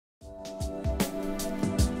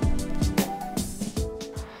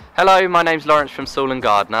Hello, my name's Lawrence from Sewell and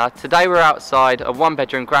Gardner. Today we're outside a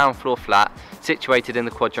one-bedroom ground floor flat situated in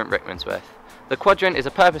the Quadrant, Rickmansworth. The Quadrant is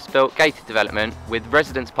a purpose-built gated development with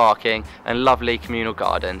residence parking and lovely communal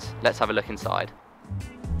gardens. Let's have a look inside.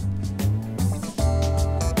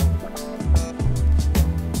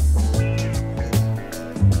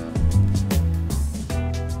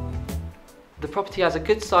 The property has a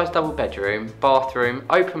good-sized double bedroom, bathroom,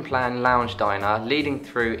 open plan lounge diner leading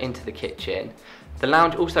through into the kitchen. The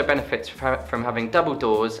lounge also benefits from having double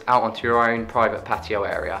doors out onto your own private patio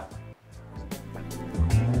area.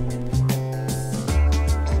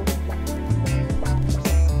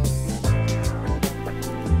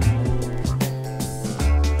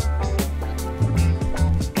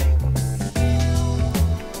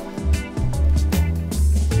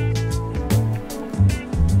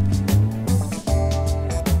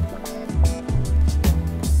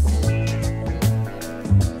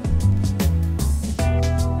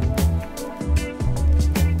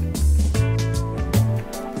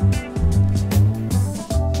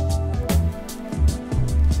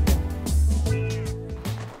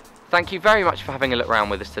 Thank you very much for having a look around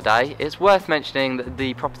with us today. It's worth mentioning that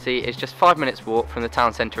the property is just 5 minutes walk from the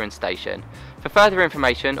town centre and station. For further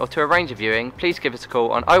information or to arrange a viewing, please give us a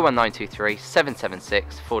call on 01923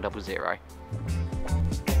 776 400.